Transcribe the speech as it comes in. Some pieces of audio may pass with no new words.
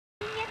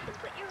can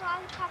put your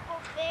lollipop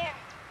over there.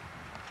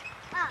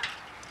 Oh.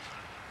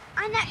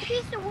 On that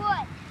piece of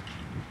wood.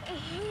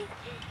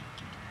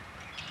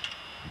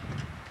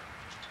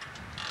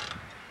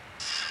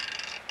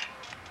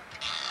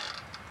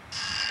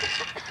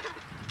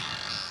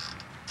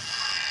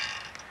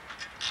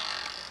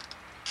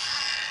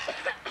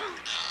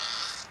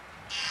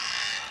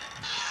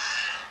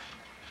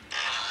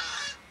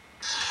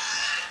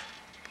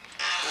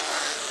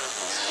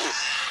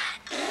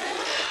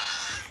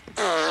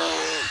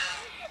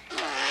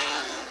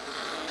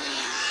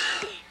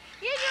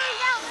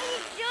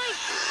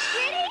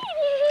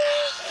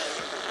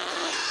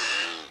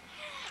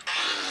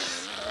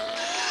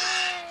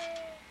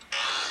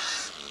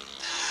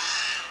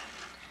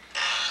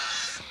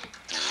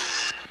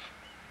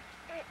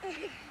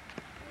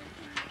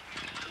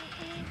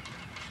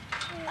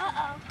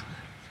 Uh-oh.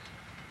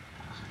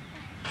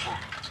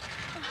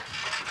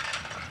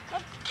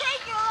 Let's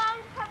take your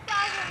lollipop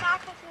out of your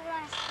mouth if you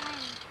want to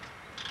swing.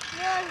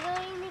 You're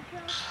going to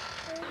go.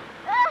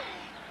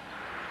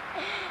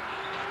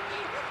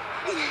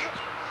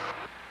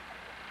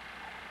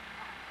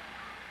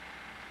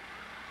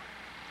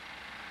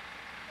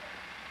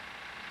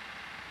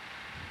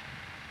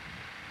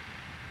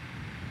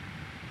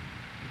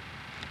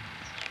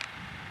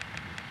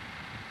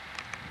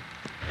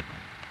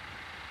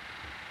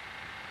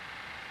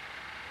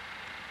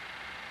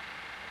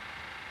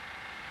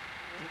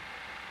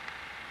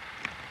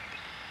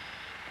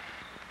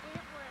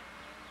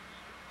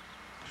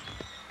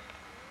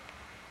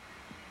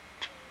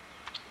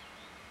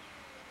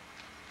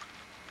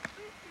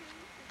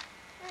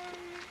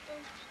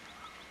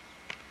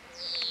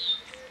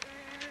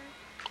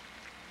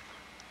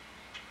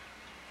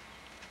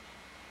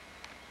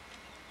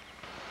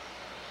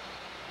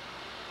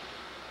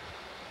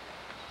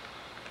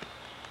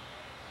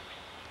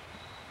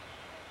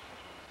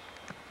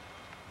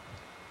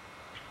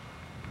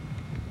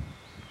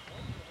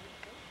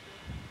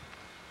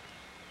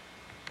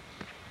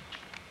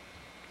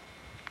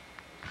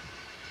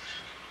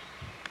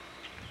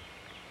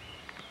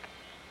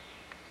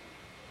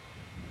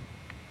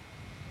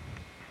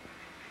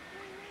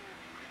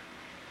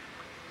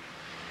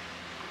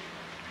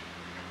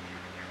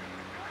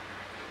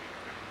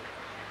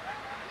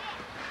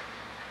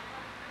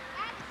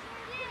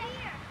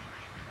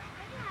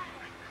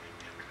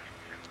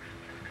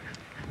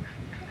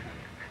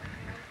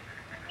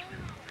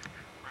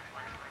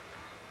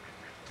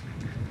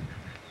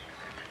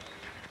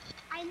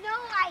 I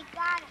know I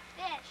got a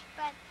fish,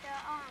 but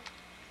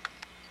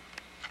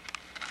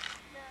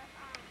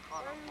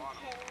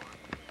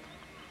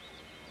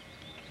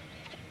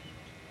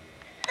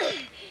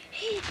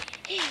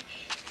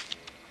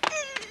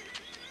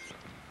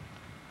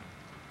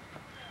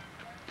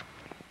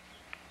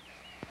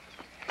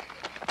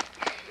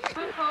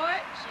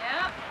Porch,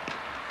 yep.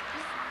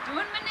 Just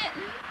doing my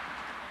knitting.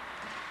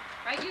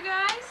 Right, you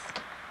guys?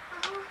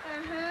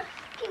 Uh-huh.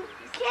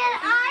 Can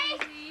I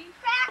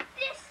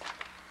practice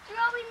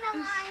throwing the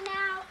line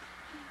out?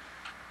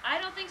 I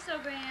don't think so,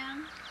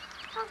 Graham.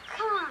 Oh,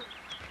 come on.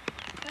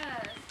 Because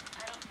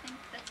I don't think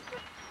that's a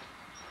good...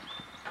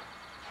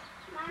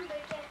 Come on,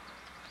 Bridget.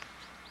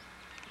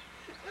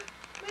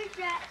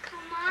 Bridget,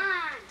 come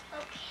on.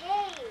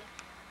 Okay.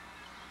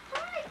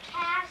 Come on,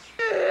 Cash.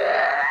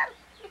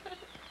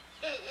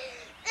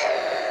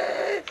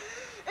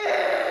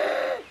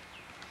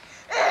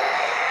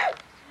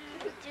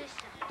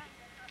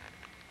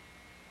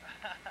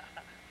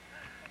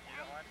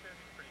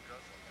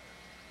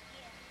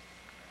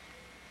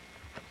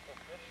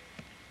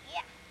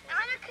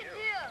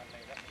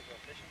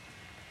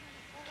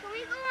 Can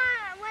we go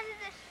on one of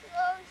the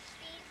slow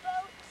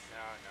speedboats?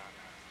 No.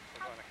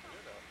 We'll go in a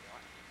canoe though if you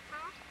want.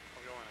 Huh?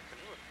 We'll go in a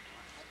canoe if you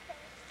want. Okay.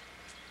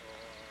 Or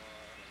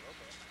a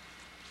rowboat.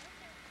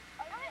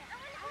 I want to go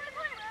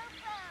on a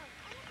rowboat.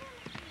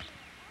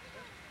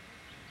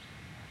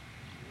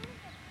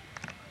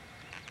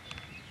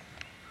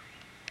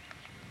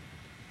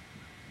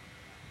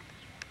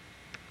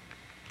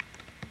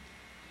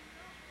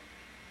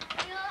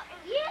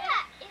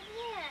 Yeah, it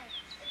is.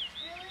 It's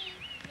really,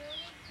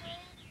 really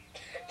good.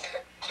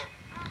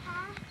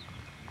 Uh-huh.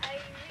 Are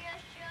you real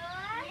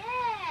sure?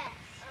 Yes.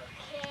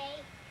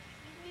 Okay.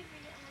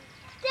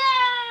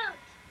 Don't!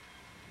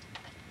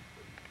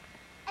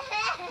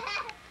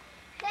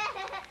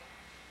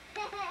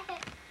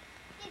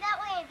 See that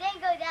way and then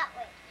go that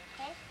way,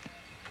 okay?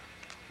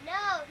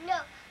 No.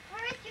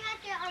 First you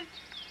have to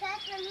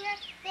touch from here,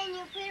 then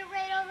you put it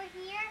right over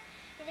here,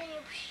 and then you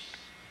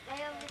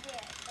right over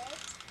there, okay?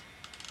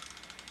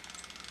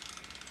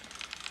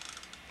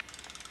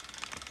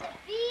 A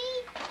bee,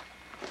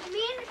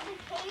 me and a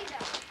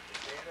cicada.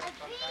 A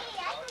bee,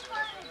 I can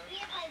call it a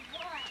bee if I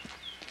want.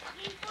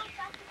 We both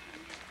got the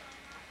canoe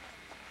going on.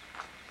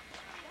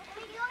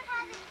 We don't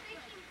have the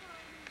fishing pole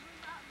and we're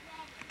not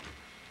ready.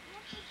 We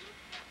have to get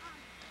the,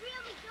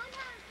 really don't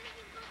have a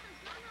fishing pole, so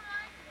don't hold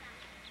on to that.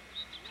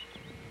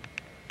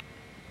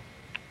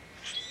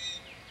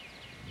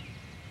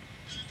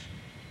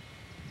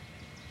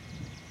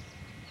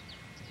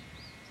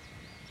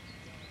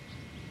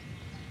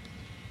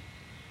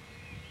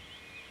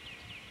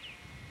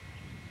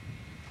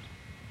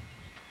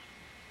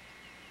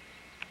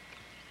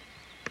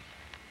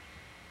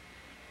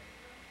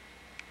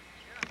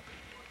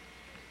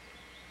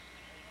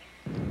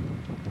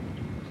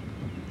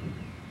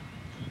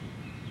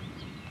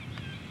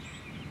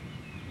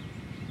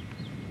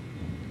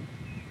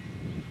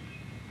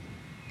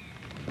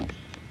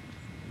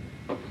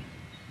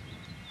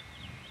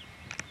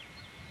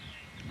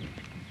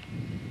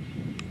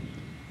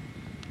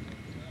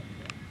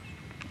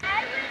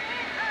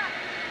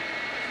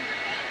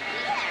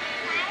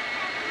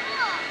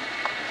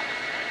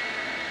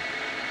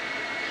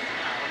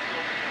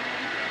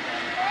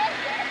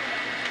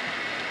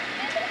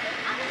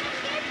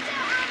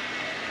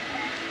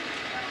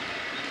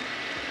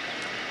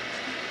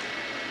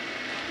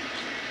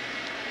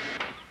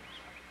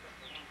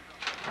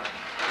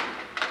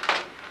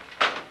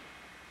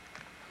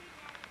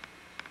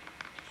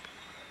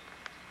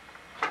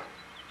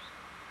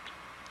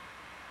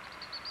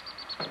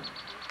 Okay,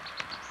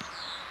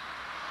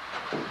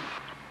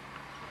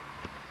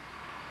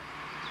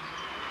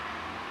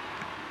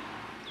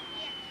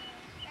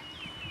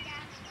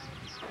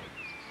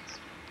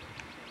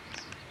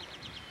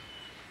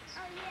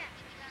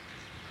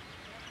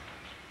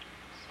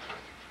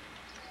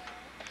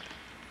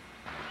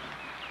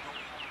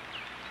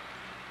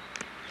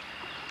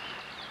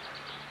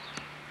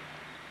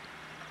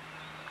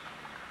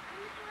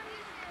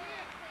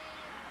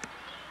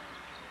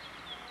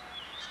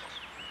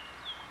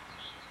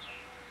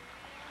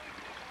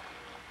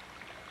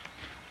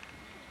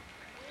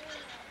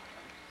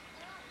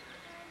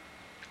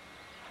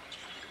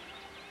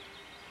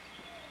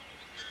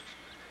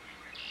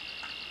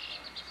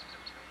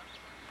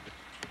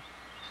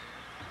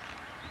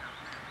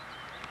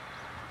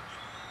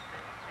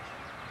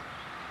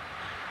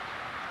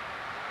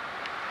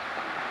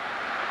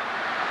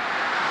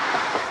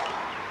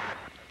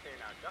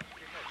 now duck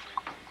your head,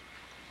 please.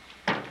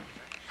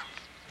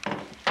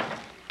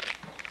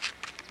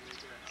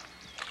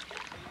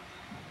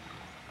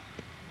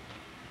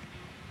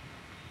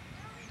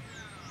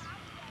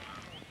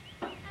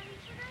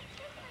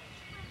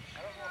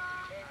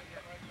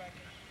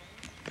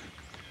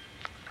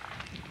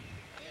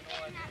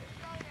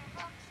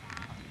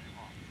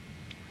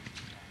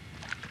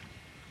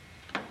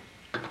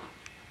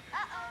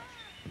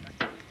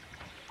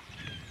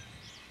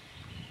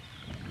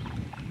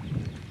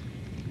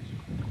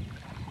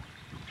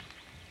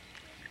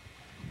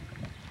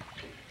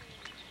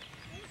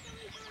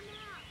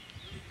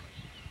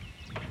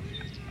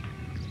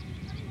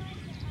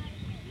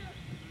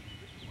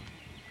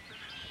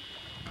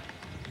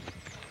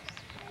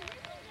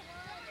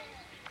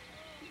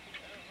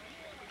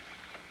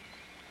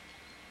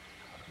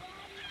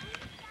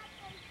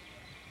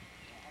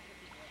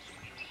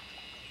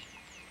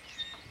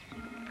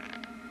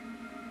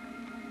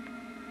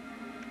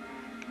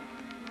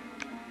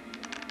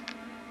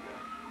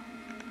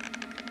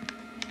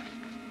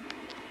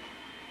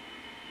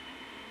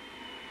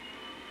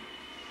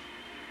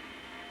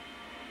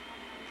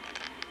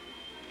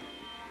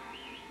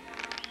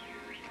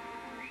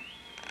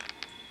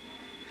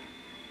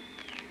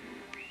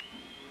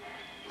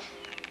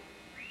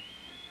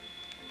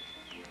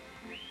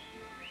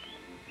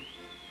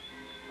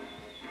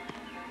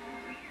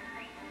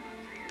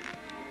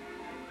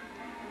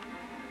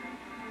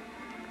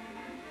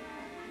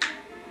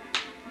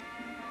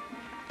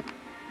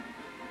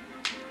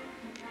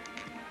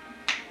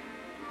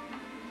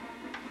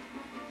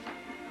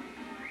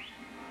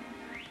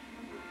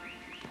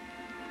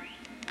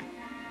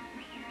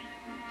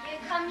 Here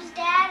comes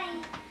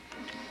Daddy.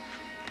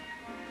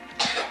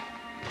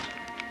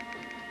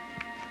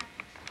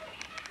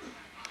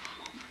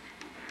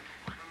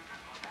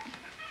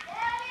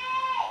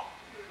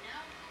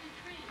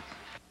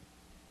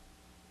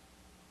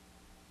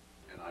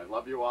 And I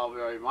love you all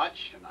very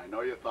much, and I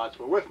know your thoughts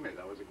were with me.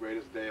 That was the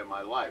greatest day of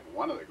my life,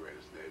 one of the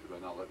greatest days,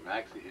 but not let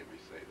Maxie hear me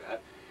say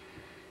that.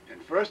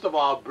 And first of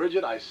all,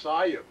 Bridget, I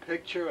saw your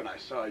picture, and I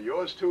saw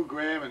yours too,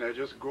 Graham, and they're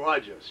just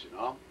gorgeous, you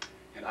know.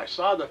 And I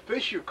saw the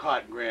fish you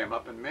caught, Graham,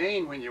 up in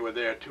Maine when you were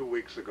there 2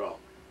 weeks ago.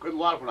 Good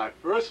luck. When I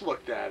first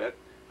looked at it,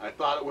 I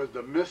thought it was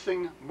the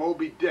missing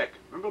Moby Dick.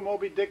 Remember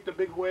Moby Dick, the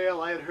big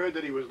whale? I had heard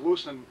that he was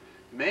loose in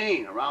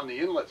Maine, around the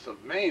inlets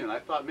of Maine, and I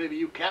thought maybe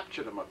you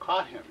captured him or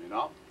caught him, you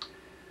know.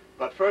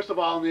 But first of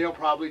all, Neil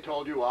probably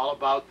told you all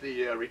about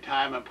the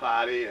retirement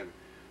party, and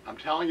I'm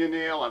telling you,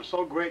 Neil, I'm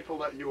so grateful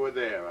that you were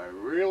there. I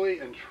really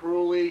and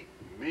truly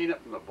mean it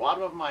from the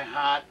bottom of my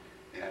heart,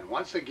 and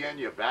once again,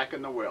 you're back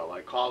in the will.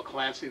 I called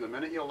Clancy the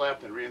minute you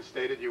left and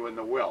reinstated you in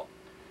the will.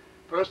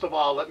 First of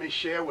all, let me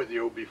share with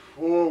you,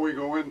 before we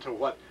go into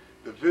what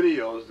the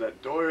videos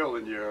that Doyle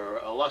and your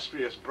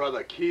illustrious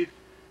brother Keith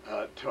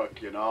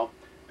took, you know,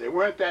 they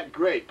weren't that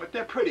great, but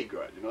they're pretty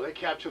good. You know, they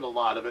captured a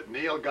lot of it.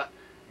 Neil got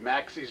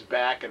Maxie's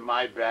back and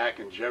my back,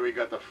 and Jerry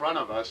got the front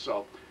of us.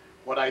 So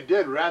what I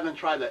did, rather than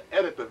try to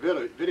edit the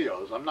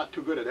videos, I'm not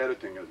too good at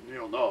editing, as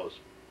Neil knows.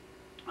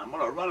 I'm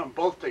going to run them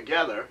both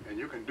together, and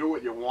you can do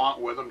what you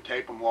want with them,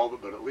 tape them over,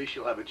 but at least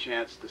you'll have a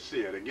chance to see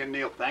it. Again,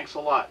 Neil, thanks a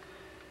lot.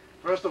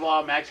 First of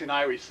all, Maxie and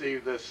I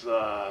received this,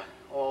 I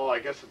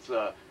guess it's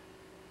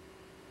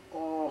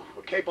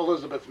Cape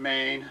Elizabeth,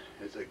 Maine.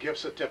 It's a gift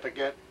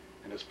certificate,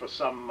 and it's for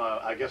some,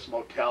 I guess,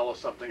 motel or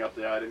something up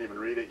there. I didn't even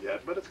read it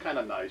yet, but it's kind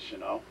of nice, you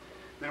know.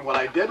 Then what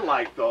I did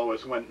like, though,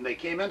 is when they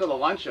came into the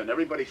luncheon,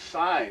 everybody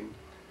signed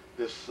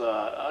this,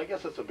 I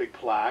guess it's a big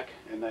plaque,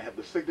 and they have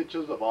the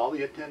signatures of all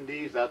the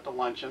attendees at the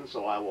luncheon,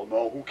 so I will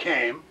know who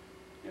came,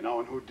 you know,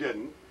 and who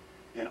didn't.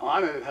 And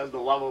on it, it has the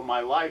love of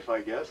my life,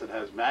 I guess. It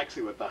has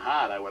Maxie with the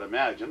heart, I would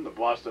imagine, the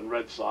Boston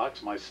Red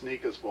Sox, my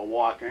sneakers for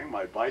walking,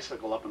 my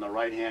bicycle up in the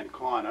right-hand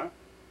corner,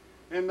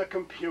 and the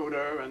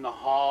computer, and the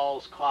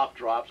Hall's cough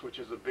drops, which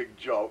is a big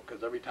joke,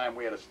 because every time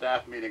we had a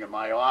staff meeting in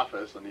my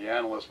office and the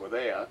analysts were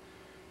there,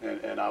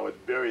 and I was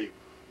very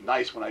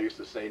nice when I used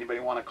to say,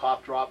 anybody want a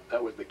cough drop?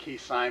 That was the key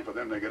sign for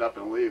them to get up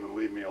and leave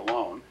me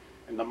alone.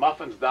 And the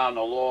muffins down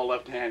the lower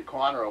left-hand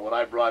corner are what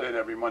I brought in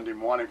every Monday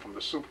morning from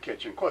the soup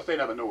kitchen. Of course, they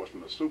never knew it was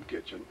from the soup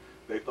kitchen.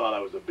 they thought I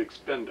was a big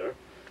spender.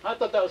 I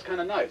thought that was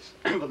kind of nice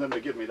for them to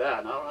give me that,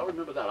 and I'll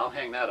remember that. I'll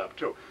hang that up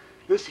too.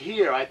 This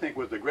here, I think,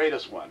 was the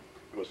greatest one.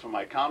 It was from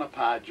my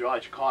counterpart,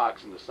 George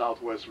Cox, in the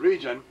Southwest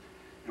region.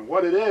 And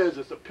what it is,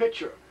 it's a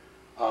picture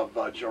of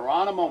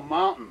Geronimo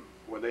Mountain,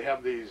 where they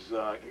have these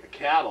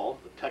cattle,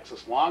 the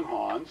Texas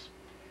Longhorns.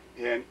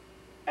 And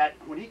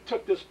when he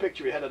took this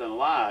picture, he had it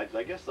enlarged.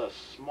 I guess a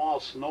small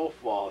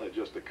snowfall had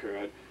just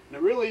occurred. And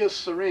it really is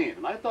serene.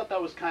 And I thought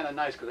that was kind of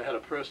nice because it had a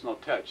personal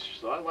touch.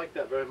 So I like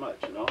that very much,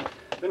 you know.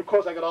 Then, of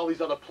course, I got all these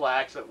other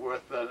plaques that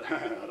worth,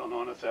 I don't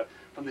know,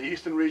 from the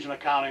Eastern Region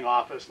Accounting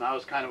Office. And I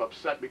was kind of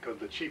upset because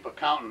the chief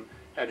accountant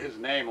had his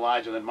name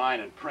larger than mine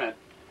in print.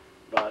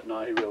 But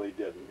no, he really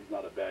didn't. He's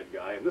not a bad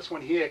guy. And this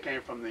one here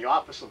came from the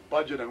Office of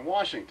Budget in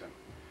Washington.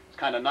 It's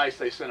kind of nice.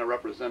 They sent a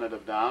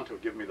representative down to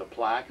give me the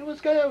plaque. It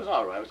was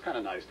all right. It was kind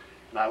of nice.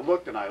 And I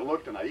looked and I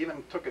looked and I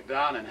even took it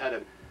down and had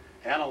it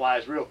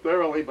analyzed real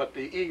thoroughly. But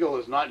the eagle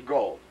is not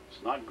gold.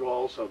 It's not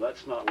gold, so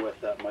that's not worth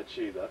that much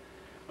either.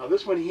 Now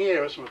this one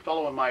here is from a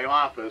fellow in my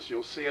office.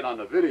 You'll see it on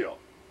the video.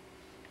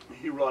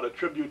 He wrote a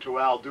tribute to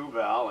Al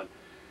Duval, and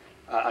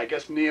I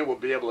guess Neil will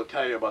be able to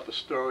tell you about the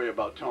story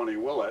about Tony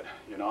Willett.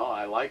 You know,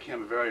 I like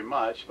him very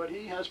much, but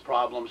he has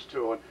problems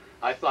too. And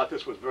I thought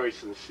this was very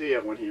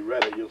sincere when he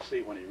read it. You'll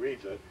see when he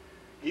reads it.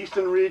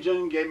 Eastern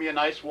Region gave me a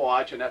nice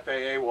watch, an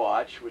FAA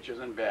watch, which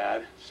isn't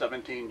bad,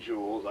 17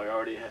 jewels. I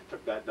already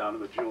took that down to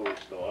the jewelry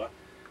store.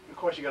 And of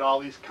course, you get all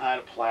these kind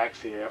of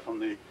plaques here from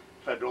the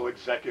Federal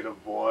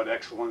Executive Board,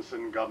 Excellence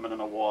in Government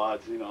and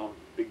Awards, you know,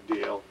 big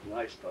deal.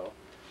 Nice though.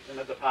 Then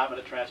the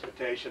Department of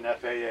Transportation,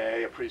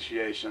 FAA,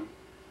 appreciation.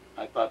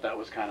 I thought that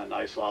was kind of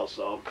nice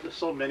also. There's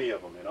so many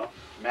of them, you know.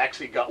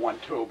 Maxie got one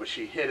too, but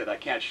she hid it. I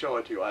can't show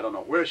it to you. I don't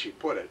know where she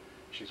put it.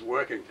 She's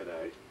working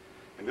today.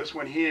 And this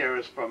one here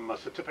is from a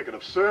certificate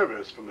of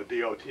service from the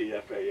DOT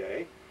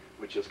FAA,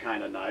 which is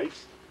kind of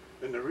nice.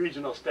 Then the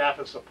regional staff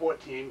and support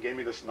team gave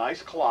me this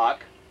nice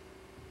clock,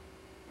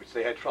 which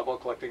they had trouble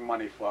collecting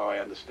money for, I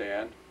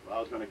understand. Well,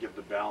 I was going to give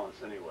the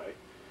balance anyway.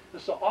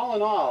 And so all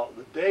in all,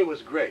 the day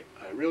was great.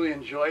 I really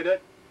enjoyed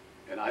it,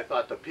 and I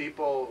thought the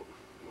people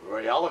were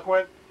very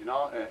eloquent, you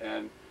know,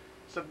 and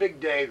it's a big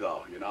day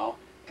though, you know.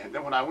 And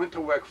then when I went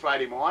to work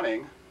Friday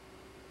morning,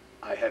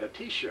 I had a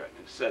t-shirt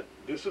and it said,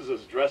 "This is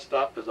as dressed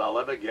up as I'll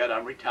ever get,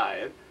 I'm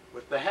retired,"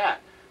 with the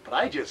hat. But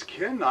I just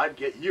cannot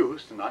get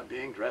used to not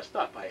being dressed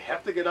up. I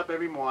have to get up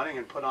every morning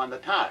and put on the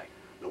tie.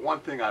 The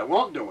one thing I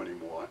won't do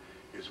anymore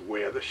is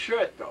wear the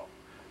shirt though.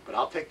 But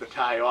I'll take the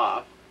tie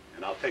off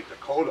and I'll take the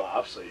coat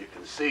off so you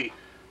can see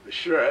the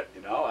shirt,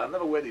 you know. I'll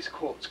never wear these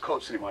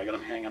coats anymore. I got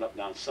them hanging up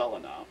down cellar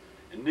now.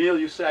 And Neil,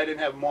 you say I didn't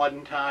have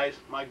modern ties?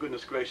 My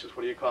goodness gracious,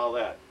 what do you call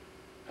that?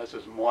 That's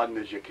as modern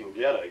as you can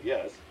get, I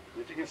guess.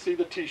 If you can see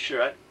the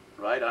t-shirt,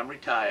 right, I'm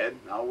retired.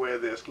 I'll wear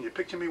this. Can you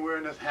picture me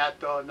wearing this hat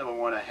though? I've never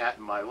worn a hat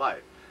in my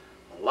life.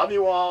 I love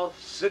you all.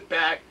 Sit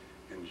back.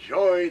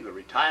 Enjoy the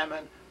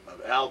retirement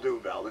of Al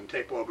Duval and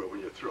take over when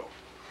you're through.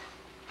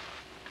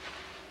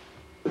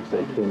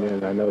 They came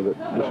in. I know that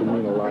this will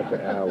mean a lot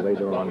to Al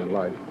later on in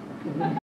life.